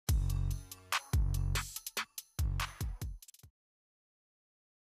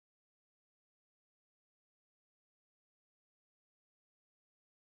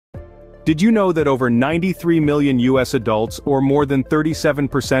Did you know that over 93 million US adults, or more than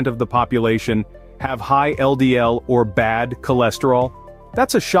 37% of the population, have high LDL or bad cholesterol?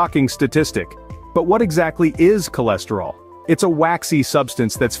 That's a shocking statistic. But what exactly is cholesterol? It's a waxy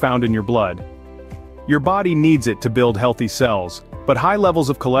substance that's found in your blood. Your body needs it to build healthy cells, but high levels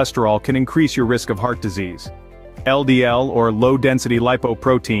of cholesterol can increase your risk of heart disease. LDL, or low-density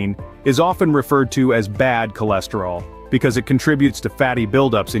lipoprotein, is often referred to as bad cholesterol, because it contributes to fatty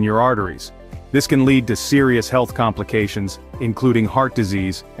buildups in your arteries. This can lead to serious health complications, including heart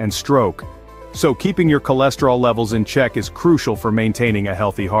disease and stroke. So keeping your cholesterol levels in check is crucial for maintaining a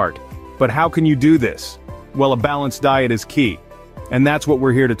healthy heart. But how can you do this? Well, a balanced diet is key. And that's what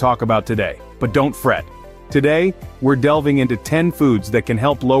we're here to talk about today. But don't fret. Today, we're delving into 10 foods that can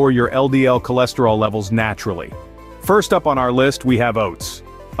help lower your LDL cholesterol levels naturally. First up on our list, we have oats.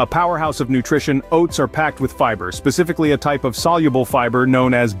 A powerhouse of nutrition, oats are packed with fiber, specifically a type of soluble fiber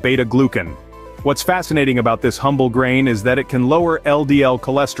known as beta-glucan. What's fascinating about this humble grain is that it can lower LDL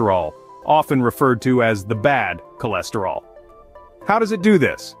cholesterol, often referred to as the bad cholesterol. How does it do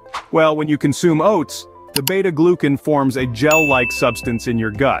this? Well, when you consume oats, the beta-glucan forms a gel-like substance in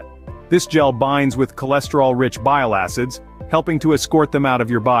your gut. This gel binds with cholesterol-rich bile acids, helping to escort them out of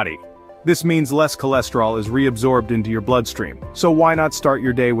your body. This means less cholesterol is reabsorbed into your bloodstream, so why not start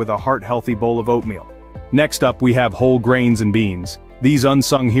your day with a heart-healthy bowl of oatmeal? Next up, we have whole grains and beans. These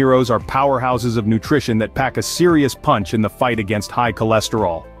unsung heroes are powerhouses of nutrition that pack a serious punch in the fight against high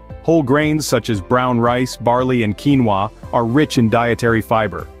cholesterol. Whole grains such as brown rice, barley, and quinoa are rich in dietary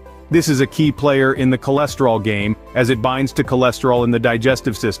fiber. This is a key player in the cholesterol game, as it binds to cholesterol in the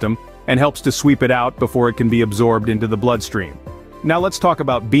digestive system and helps to sweep it out before it can be absorbed into the bloodstream. Now let's talk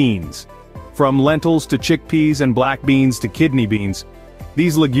about beans. From lentils to chickpeas and black beans to kidney beans,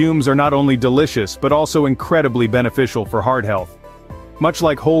 these legumes are not only delicious but also incredibly beneficial for heart health. Much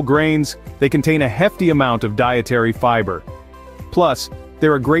like whole grains, they contain a hefty amount of dietary fiber. Plus,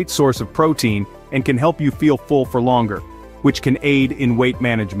 they're a great source of protein and can help you feel full for longer, which can aid in weight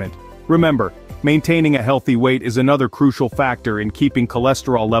management. Remember, maintaining a healthy weight is another crucial factor in keeping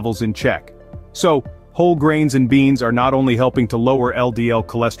cholesterol levels in check. So, whole grains and beans are not only helping to lower LDL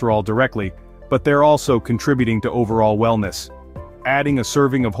cholesterol directly, but they're also contributing to overall wellness. Adding a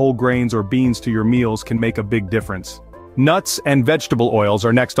serving of whole grains or beans to your meals can make a big difference. Nuts and vegetable oils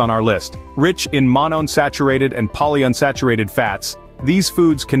are next on our list. Rich in monounsaturated and polyunsaturated fats, these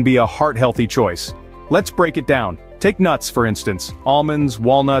foods can be a heart-healthy choice. Let's break it down. Take nuts, for instance. Almonds,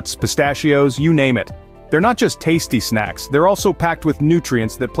 walnuts, pistachios, you name it. They're not just tasty snacks, they're also packed with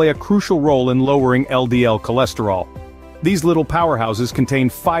nutrients that play a crucial role in lowering LDL cholesterol. These little powerhouses contain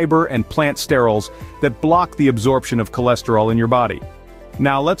fiber and plant sterols that block the absorption of cholesterol in your body.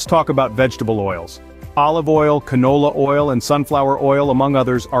 Now let's talk about vegetable oils. Olive oil, canola oil, and sunflower oil, among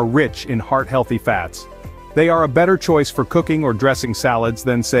others, are rich in heart-healthy fats. They are a better choice for cooking or dressing salads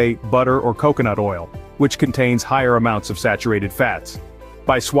than, say, butter or coconut oil, which contains higher amounts of saturated fats.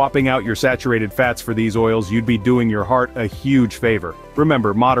 By swapping out your saturated fats for these oils, you'd be doing your heart a huge favor.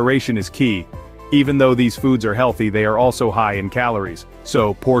 Remember, moderation is key. Even though these foods are healthy, they are also high in calories,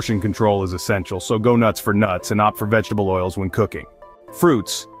 so portion control is essential, so go nuts for nuts and opt for vegetable oils when cooking.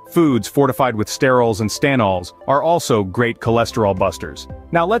 Fruits, foods fortified with sterols and stanols, are also great cholesterol busters.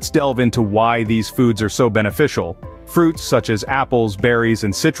 Now let's delve into why these foods are so beneficial. Fruits such as apples, berries,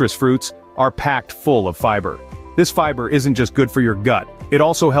 and citrus fruits are packed full of fiber. This fiber isn't just good for your gut, it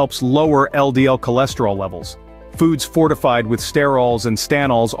also helps lower LDL cholesterol levels. Foods fortified with sterols and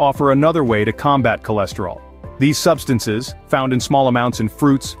stanols offer another way to combat cholesterol. These substances, found in small amounts in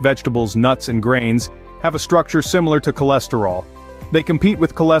fruits, vegetables, nuts, and grains, have a structure similar to cholesterol. They compete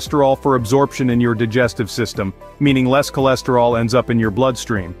with cholesterol for absorption in your digestive system, meaning less cholesterol ends up in your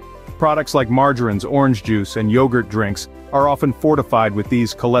bloodstream. Products like margarines, orange juice, and yogurt drinks are often fortified with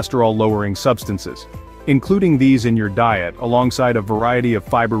these cholesterol-lowering substances. Including these in your diet, alongside a variety of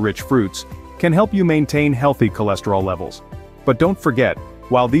fiber-rich fruits, can help you maintain healthy cholesterol levels. But don't forget,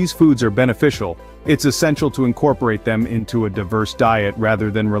 while these foods are beneficial, it's essential to incorporate them into a diverse diet rather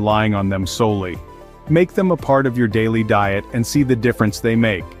than relying on them solely. Make them a part of your daily diet and see the difference they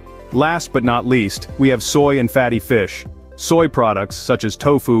make. Last but not least, we have soy and fatty fish. Soy products, such as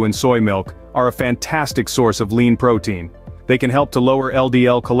tofu and soy milk, are a fantastic source of lean protein. They can help to lower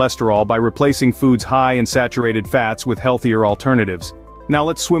LDL cholesterol by replacing foods high in saturated fats with healthier alternatives. Now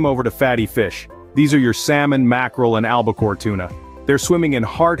let's swim over to fatty fish. These are your salmon, mackerel, and albacore tuna. They're swimming in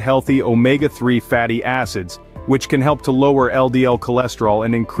heart-healthy omega-3 fatty acids, which can help to lower LDL cholesterol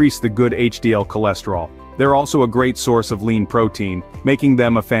and increase the good HDL cholesterol. They're also a great source of lean protein, making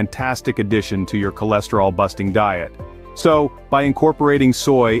them a fantastic addition to your cholesterol-busting diet. So, by incorporating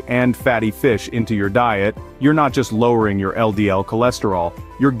soy and fatty fish into your diet, you're not just lowering your LDL cholesterol,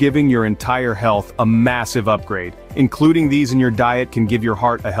 you're giving your entire health a massive upgrade. Including these in your diet can give your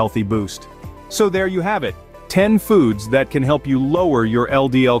heart a healthy boost. So there you have it, 10 foods that can help you lower your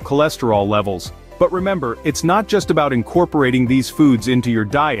LDL cholesterol levels. But remember, it's not just about incorporating these foods into your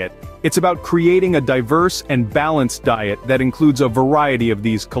diet, it's about creating a diverse and balanced diet that includes a variety of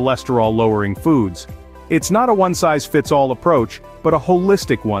these cholesterol-lowering foods. It's not a one-size-fits-all approach, but a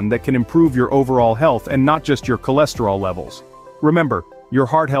holistic one that can improve your overall health and not just your cholesterol levels. Remember, your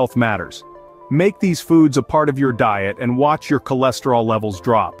heart health matters. Make these foods a part of your diet and watch your cholesterol levels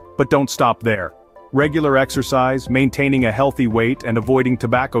drop, but don't stop there. Regular exercise, maintaining a healthy weight, and avoiding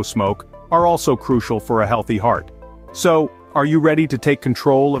tobacco smoke are also crucial for a healthy heart. So, are you ready to take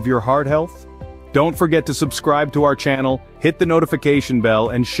control of your heart health? Don't forget to subscribe to our channel, hit the notification bell,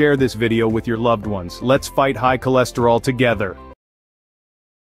 and share this video with your loved ones. Let's fight high cholesterol together.